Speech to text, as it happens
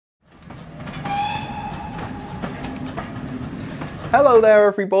Hello there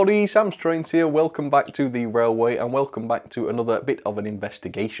everybody, Sam Strains here, welcome back to the Railway and welcome back to another bit of an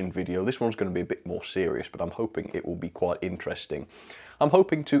investigation video. This one's going to be a bit more serious, but I'm hoping it will be quite interesting. I'm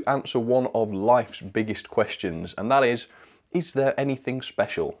hoping to answer one of life's biggest questions, and that is there anything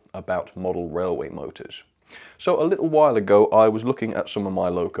special about model railway motors? So a little while ago I was looking at some of my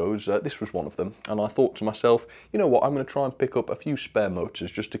locos, this was one of them, and I thought to myself, you know what, I'm going to try and pick up a few spare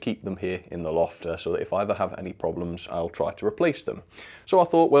motors just to keep them here in the loft so that if I ever have any problems I'll try to replace them. So I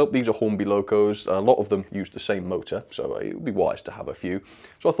thought, well, these are Hornby locos, a lot of them use the same motor, so it would be wise to have a few.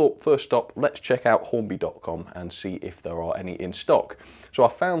 So I thought, first stop, let's check out hornby.com and see if there are any in stock. So I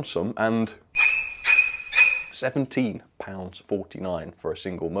found some and £17.49 for a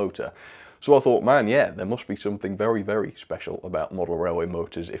single motor. So I thought, man, yeah, there must be something very, very special about model railway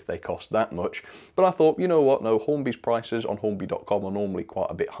motors if they cost that much. But I thought, you know what, no, Hornby's prices on Hornby.com are normally quite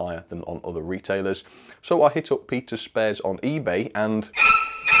a bit higher than on other retailers. So I hit up Peter's Spares on eBay and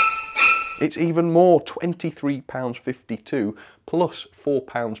it's even more, £23.52 plus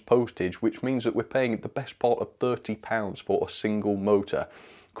 £4 postage, which means that we're paying the best part of £30 for a single motor.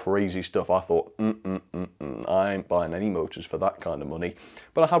 Crazy stuff. I thought, I ain't buying any motors for that kind of money.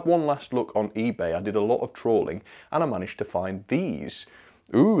 But I had one last look on eBay. I did a lot of trawling and I managed to find these.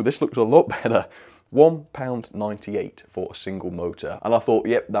 Ooh, this looks a lot better. £1.98 for a single motor. And I thought,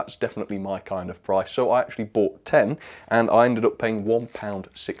 yep, that's definitely my kind of price. So I actually bought 10 and I ended up paying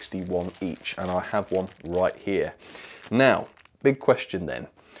 £1.61 each. And I have one right here. Now, big question then.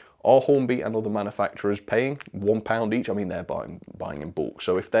 Are Hornby and other manufacturers paying £1 each? I mean, they're buying in bulk.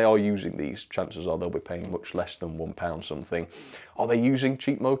 So if they are using these, chances are they'll be paying much less than £1 something. Are they using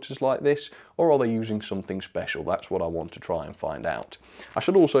cheap motors like this? Or are they using something special? That's what I want to try and find out. I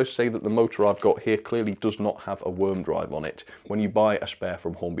should also say that the motor I've got here clearly does not have a worm drive on it. When you buy a spare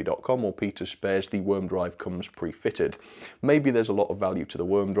from Hornby.com or Peter's Spares, the worm drive comes pre-fitted. Maybe there's a lot of value to the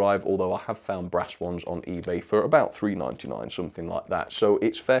worm drive, although I have found brass ones on eBay for about £3.99, something like that. So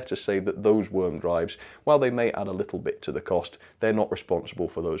it's fair to say that those worm drives, while they may add a little bit to the cost, they're not responsible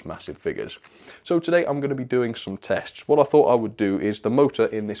for those massive figures. So today I'm going to be doing some tests. What I thought I would do is the motor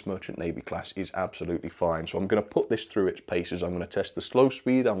in this Merchant Navy class is absolutely fine. So I'm going to put this through its paces. I'm going to test the slow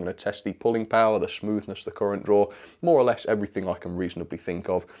speed, I'm going to test the pulling power, the smoothness, the current draw, more or less everything I can reasonably think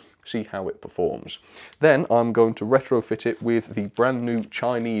of, see how it performs. Then I'm going to retrofit it with the brand new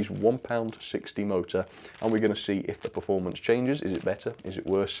Chinese £1.60 motor and we're going to see if the performance changes. Is it better? Is it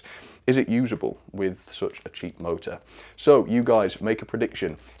worse? Is it usable with such a cheap motor? So you guys make a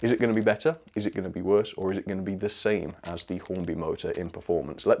prediction. Is it going to be better? Is it going to be worse? Or is it going to be the same as the Hornby motor in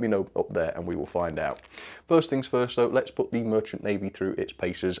performance? Let me know up there and we will find out. First things first though, let's put the Merchant Navy through its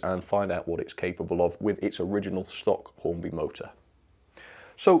paces and find out what it's capable of with its original stock Hornby motor.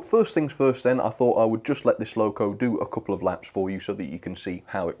 So first things first then, I thought I would just let this loco do a couple of laps for you so that you can see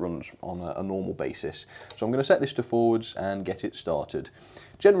how it runs on a normal basis. So I'm going to set this to forwards and get it started.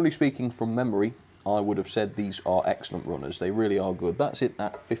 Generally speaking, from memory, I would have said these are excellent runners. They really are good. That's it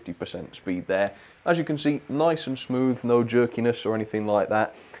at 50% speed there. As you can see, nice and smooth, no jerkiness or anything like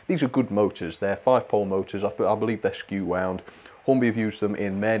that. These are good motors. They're 5-pole motors. I believe they're skew wound. Hornby have used them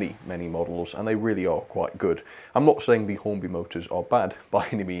in many, many models and they really are quite good. I'm not saying the Hornby motors are bad by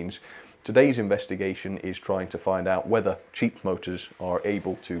any means. Today's investigation is trying to find out whether cheap motors are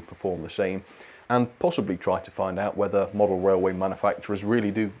able to perform the same and possibly try to find out whether model railway manufacturers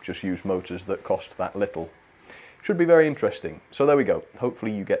really do just use motors that cost that little. Should be very interesting. So there we go.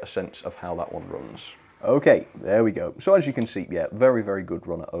 Hopefully you get a sense of how that one runs. Okay, there we go. So as you can see, yeah, very, very good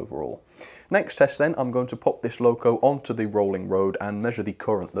runner overall. Next test then, I'm going to pop this loco onto the rolling road and measure the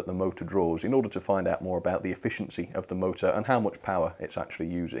current that the motor draws in order to find out more about the efficiency of the motor and how much power it's actually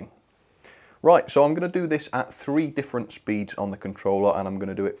using. Right, so I'm going to do this at 3 different speeds on the controller and I'm going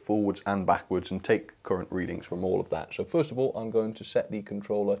to do it forwards and backwards and take current readings from all of that. So first of all, I'm going to set the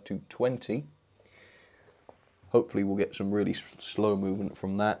controller to 20. Hopefully we'll get some really slow movement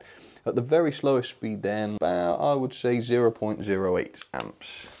from that. At the very slowest speed then, about, I would say 0.08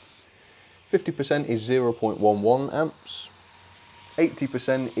 amps. 50% is 0.11 amps.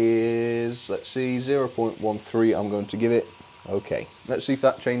 80% is, let's see, 0.13 I'm going to give it. Okay, let's see if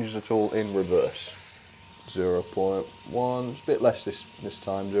that changes at all in reverse. 0.1, it's a bit less this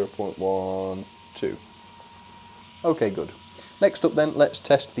time, 0.12. Okay, good. Next up then, let's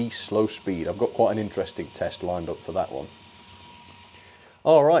test the slow speed. I've got quite an interesting test lined up for that one.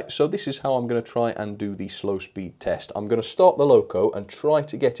 Alright, so this is how I'm going to try and do the slow speed test. I'm going to start the loco and try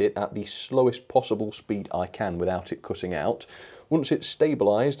to get it at the slowest possible speed I can without it cutting out. Once it's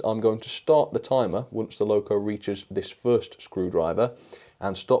stabilised, I'm going to start the timer once the loco reaches this first screwdriver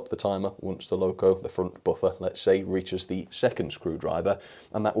and stop the timer once the loco, the front buffer, let's say, reaches the second screwdriver,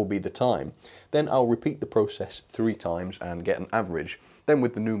 and that will be the time. Then I'll repeat the process 3 times and get an average. Then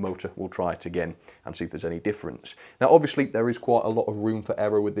with the new motor, we'll try it again and see if there's any difference. Now obviously there is quite a lot of room for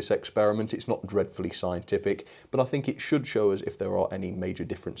error with this experiment. It's not dreadfully scientific, but I think it should show us if there are any major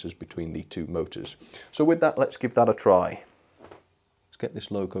differences between the 2 motors. So with that, let's give that a try. Let's get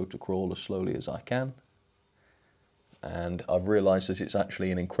this loco to crawl as slowly as I can. And I've realised that it's actually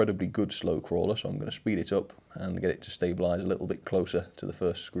an incredibly good slow crawler, so I'm going to speed it up and get it to stabilise a little bit closer to the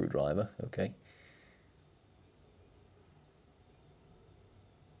first screwdriver. Okay.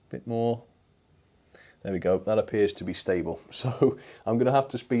 Bit more. There we go, that appears to be stable. So I'm going to have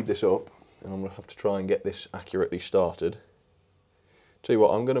to speed this up and I'm going to have to try and get this accurately started. Tell you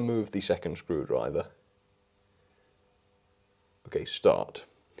what, I'm going to move the second screwdriver. Okay, start.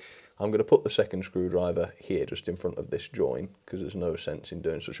 I'm going to put the second screwdriver here just in front of this join because there's no sense in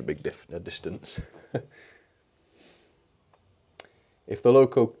doing such a big distance. If the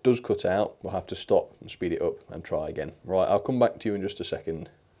loco does cut out, we'll have to stop and speed it up and try again. Right, I'll come back to you in just a second.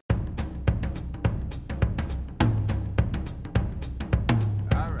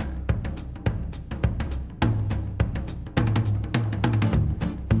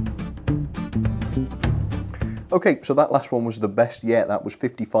 Okay, so that last one was the best yet. That was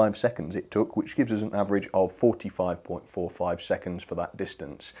 55 seconds it took, which gives us an average of 45.45 seconds for that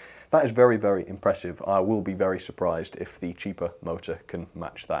distance. That is very, very impressive. I will be very surprised if the cheaper motor can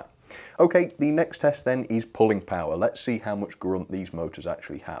match that. Okay, the next test then is pulling power. Let's see how much grunt these motors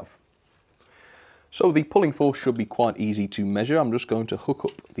actually have. So the pulling force should be quite easy to measure. I'm just going to hook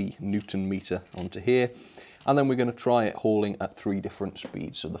up the Newton meter onto here. And then we're going to try it hauling at 3 different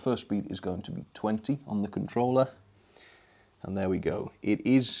speeds. So the first speed is going to be 20 on the controller. And there we go. It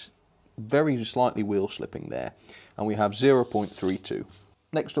is very slightly wheel slipping there. And we have 0.32.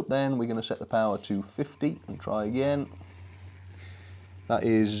 Next up then, we're going to set the power to 50 and try again. That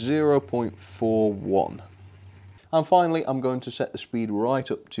is 0.41. And finally, I'm going to set the speed right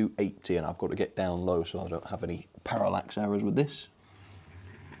up to 80. And I've got to get down low so I don't have any parallax errors with this.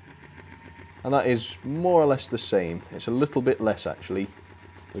 And that is more or less the same. It's a little bit less actually.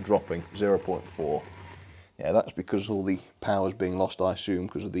 We're dropping 0.4. Yeah, that's because all the power's being lost, I assume,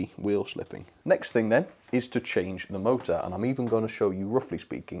 because of the wheel slipping. Next thing then is to change the motor, and I'm even going to show you, roughly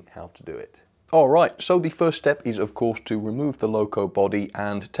speaking, how to do it. Alright, so the first step is of course to remove the loco body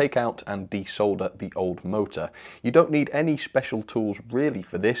and take out and desolder the old motor. You don't need any special tools really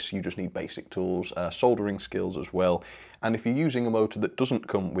for this, you just need basic tools, soldering skills as well. And if you're using a motor that doesn't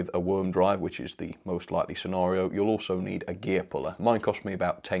come with a worm drive, which is the most likely scenario, you'll also need a gear puller. Mine cost me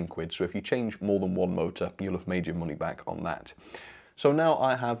about 10 quid, so if you change more than one motor, you'll have made your money back on that. So now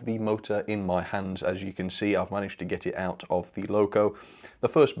I have the motor in my hands. As you can see, I've managed to get it out of the loco. The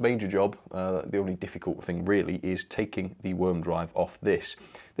first major job, the only difficult thing really, is taking the worm drive off this.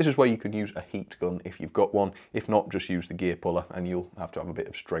 This is where you can use a heat gun if you've got one. If not, just use the gear puller and you'll have to have a bit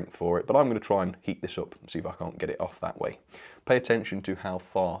of strength for it. But I'm going to try and heat this up and see if I can't get it off that way. Pay attention to how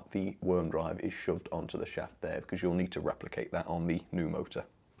far the worm drive is shoved onto the shaft there, because you'll need to replicate that on the new motor.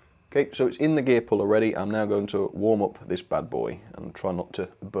 Okay, so it's in the gear puller ready. I'm now going to warm up this bad boy and try not to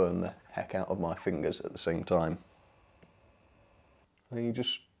burn the heck out of my fingers at the same time. Then you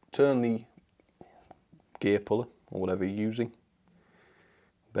just turn the gear puller, or whatever you're using.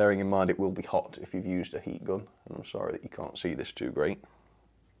 Bearing in mind it will be hot if you've used a heat gun, and I'm sorry that you can't see this too great.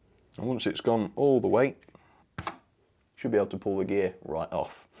 And once it's gone all the way, you should be able to pull the gear right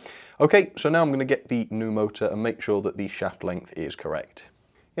off. Okay, so now I'm going to get the new motor and make sure that the shaft length is correct.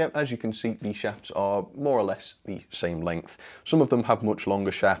 Yep, as you can see, the shafts are more or less the same length. Some of them have much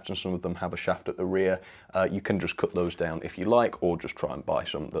longer shafts and some of them have a shaft at the rear. You can just cut those down if you like, or just try and buy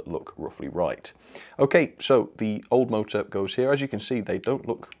some that look roughly right. Okay, so the old motor goes here. As you can see, they don't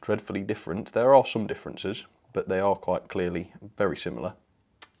look dreadfully different. There are some differences, but they are quite clearly very similar.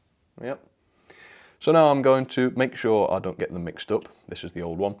 Yep. So now I'm going to make sure I don't get them mixed up. This is the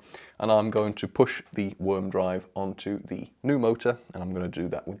old one. And I'm going to push the worm drive onto the new motor, and I'm going to do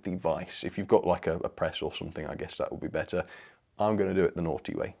that with the vise. If you've got like a press or something, I guess that would be better. I'm going to do it the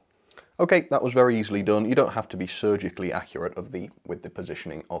naughty way. Okay, that was very easily done. You don't have to be surgically accurate with the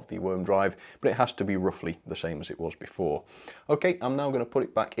positioning of the worm drive, but it has to be roughly the same as it was before. Okay, I'm now going to put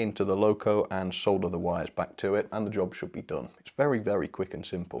it back into the loco and solder the wires back to it, and the job should be done. It's very, very quick and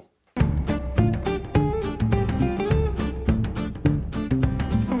simple.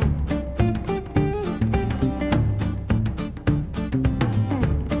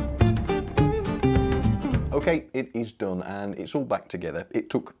 Okay, it is done and it's all back together. It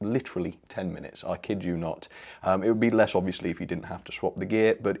took literally 10 minutes, I kid you not. It would be less obviously if you didn't have to swap the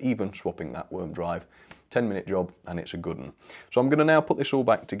gear, but even swapping that worm drive, 10-minute job and it's a good one. So I'm going to now put this all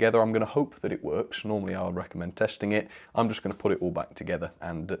back together. I'm going to hope that it works. Normally I would recommend testing it. I'm just going to put it all back together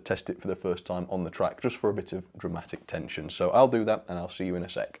and test it for the first time on the track, just for a bit of dramatic tension. So I'll do that and I'll see you in a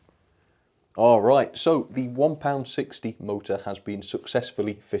sec. Alright, so the £1.60 motor has been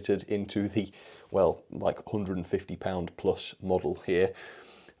successfully fitted into the, well, like £150 plus model here.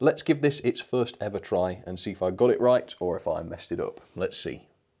 Let's give this its first ever try and see if I got it right or if I messed it up. Let's see.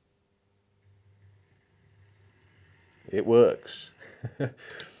 It works.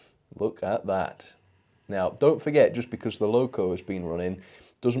 Look at that. Now, don't forget, just because the loco has been running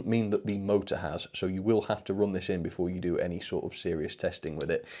doesn't mean that the motor has, so you will have to run this in before you do any sort of serious testing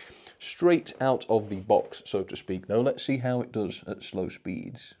with it. Straight out of the box, so to speak, though. Let's see how it does at slow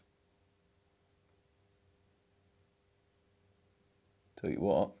speeds. Tell you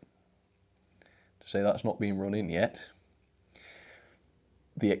what, to say that's not been run in yet,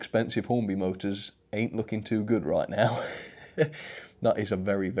 the expensive Hornby motors ain't looking too good right now. That is a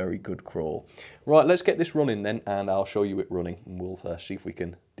very, very good crawl. Right, let's get this running then, and I'll show you it running, and we'll see if we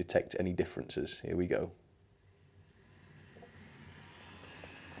can detect any differences. Here we go.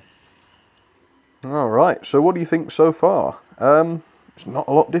 Alright, so what do you think so far? It's not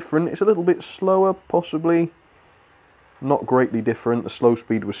a lot different. It's a little bit slower, possibly. Not greatly different. The slow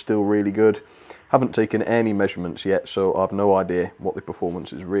speed was still really good. Haven't taken any measurements yet, so I've no idea what the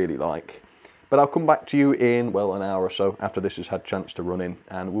performance is really like. But I'll come back to you in, well, an hour or so after this has had a chance to run in,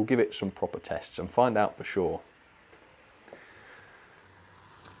 and we'll give it some proper tests and find out for sure.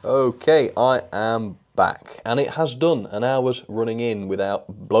 Okay, I am back, and it has done an hour's running in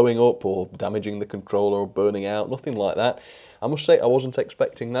without blowing up or damaging the controller or burning out, nothing like that. I must say I wasn't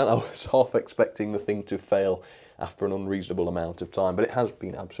expecting that. I was half expecting the thing to fail after an unreasonable amount of time, but it has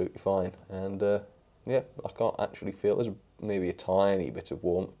been absolutely fine. And yeah, I can't actually feel, there's maybe a tiny bit of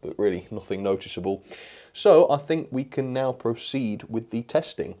warmth, but really nothing noticeable. So I think we can now proceed with the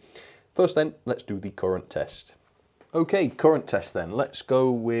testing. First then, let's do the current test. Okay, current test then. Let's go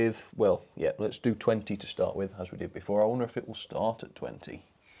with, well, yeah, let's do 20 to start with, as we did before. I wonder if it will start at 20.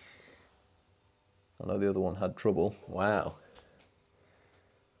 I know the other one had trouble. Wow.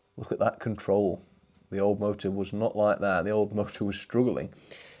 Look at that control. The old motor was not like that. The old motor was struggling.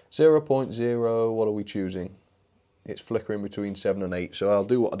 0.0, what are we choosing? It's flickering between 7 and 8, so I'll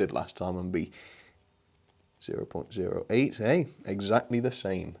do what I did last time and be 0.08. Hey, exactly the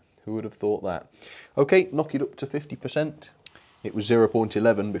same. Who would have thought that? Okay, knock it up to 50%. It was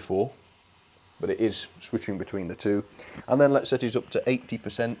 0.11 before, but it is switching between the two. And then let's set it up to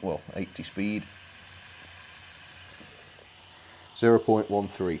 80%, well, 80 speed.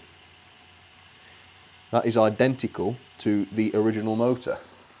 0.13. That is identical to the original motor.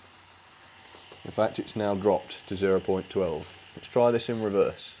 In fact, it's now dropped to 0.12. Let's try this in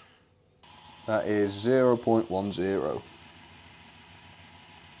reverse. That is 0.10.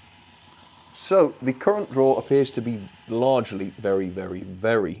 So the current draw appears to be largely very, very,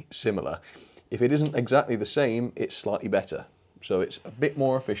 very similar. If it isn't exactly the same, it's slightly better. So it's a bit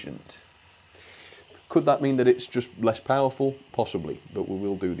more efficient. Could that mean that it's just less powerful? Possibly, but we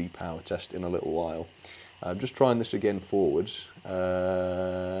will do the power test in a little while. Just trying this again forwards.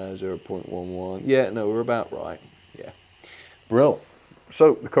 0.11. Yeah, no, we're about right. Yeah. Brill.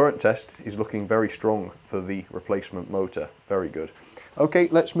 So the current test is looking very strong for the replacement motor. Very good. Okay,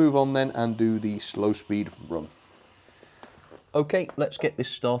 let's move on then and do the slow speed run. Okay, let's get this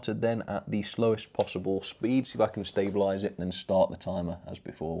started then at the slowest possible speed. See if I can stabilise it and then start the timer as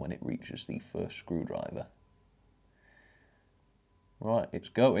before when it reaches the first screwdriver. Right, it's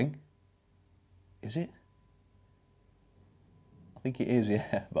going. Is it? I think it is,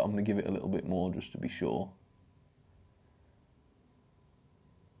 yeah, but I'm going to give it a little bit more just to be sure.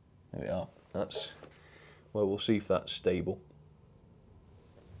 There we are. That's, well, we'll see if that's stable.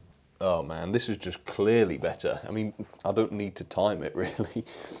 Oh man, this is just clearly better. I mean, I don't need to time it really.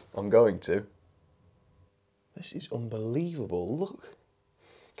 I'm going to. This is unbelievable. Look.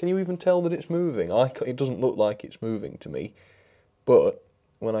 Can you even tell that it's moving? It doesn't look like it's moving to me. But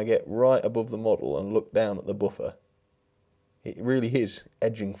when I get right above the model and look down at the buffer, it really is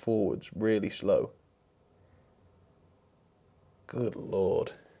edging forwards really slow. Good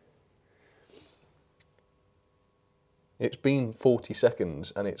Lord. It's been 40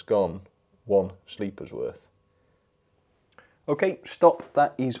 seconds and it's gone one sleeper's worth. Okay, stop.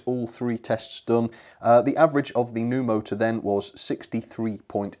 That is all 3 tests done. The average of the new motor then was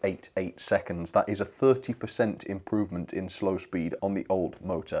 63.88 seconds. That is a 30% improvement in slow speed on the old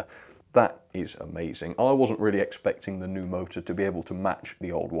motor. That is amazing. I wasn't really expecting the new motor to be able to match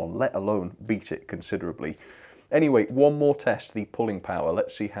the old one, let alone beat it considerably. Anyway, one more test, the pulling power.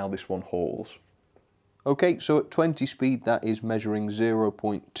 Let's see how this one hauls. Okay, so at 20 speed that is measuring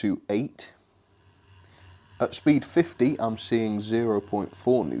 0.28. At speed 50 I'm seeing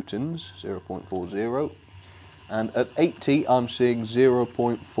 0.4 newtons, 0.40. And at 80 I'm seeing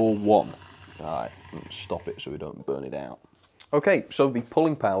 0.41. Alright, stop it so we don't burn it out. Okay, so the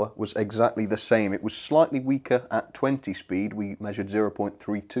pulling power was exactly the same. It was slightly weaker at 20 speed. We measured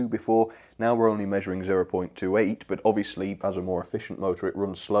 0.32 before. Now we're only measuring 0.28, but obviously as a more efficient motor it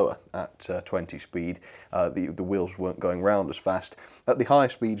runs slower at 20 speed. The wheels weren't going round as fast. At the higher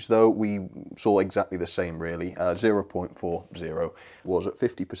speeds though, we saw exactly the same really. 0.40 was at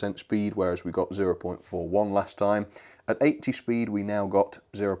 50% speed, whereas we got 0.41 last time. At 80 speed we now got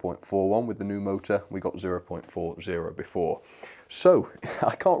 0.41 with the new motor, we got 0.40 before. So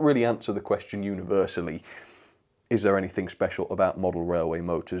I can't really answer the question universally, is there anything special about model railway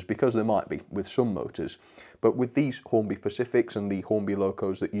motors? Because there might be with some motors. But with these Hornby Pacifics and the Hornby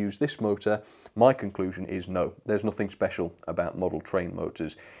locos that use this motor, my conclusion is no, there's nothing special about model train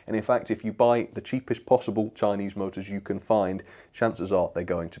motors. And in fact, if you buy the cheapest possible Chinese motors you can find, chances are they're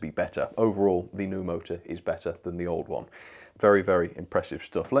going to be better. Overall, the new motor is better than the old one. Very, very impressive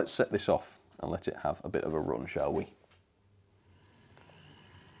stuff. Let's set this off and let it have a bit of a run, shall we?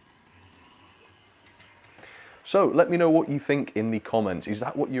 So let me know what you think in the comments. Is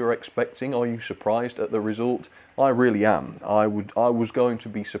that what you were expecting? Are you surprised at the result? I really am. I was going to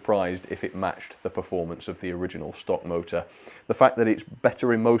be surprised if it matched the performance of the original stock motor. The fact that it's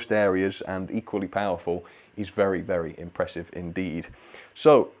better in most areas and equally powerful is very, very impressive indeed.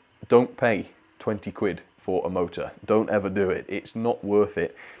 So don't pay 20 quid for a motor. Don't ever do it. It's not worth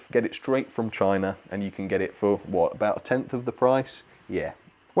it. Get it straight from China and you can get it for what, about a tenth of the price? Yeah.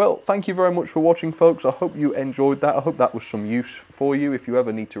 Well, thank you very much for watching, folks. I hope you enjoyed that. I hope that was some use for you. If you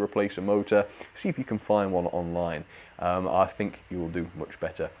ever need to replace a motor, see if you can find one online. I think you will do much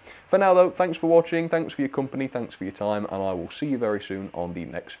better. For now, though, thanks for watching, thanks for your company, thanks for your time, and I will see you very soon on the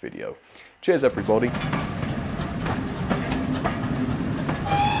next video. Cheers, everybody.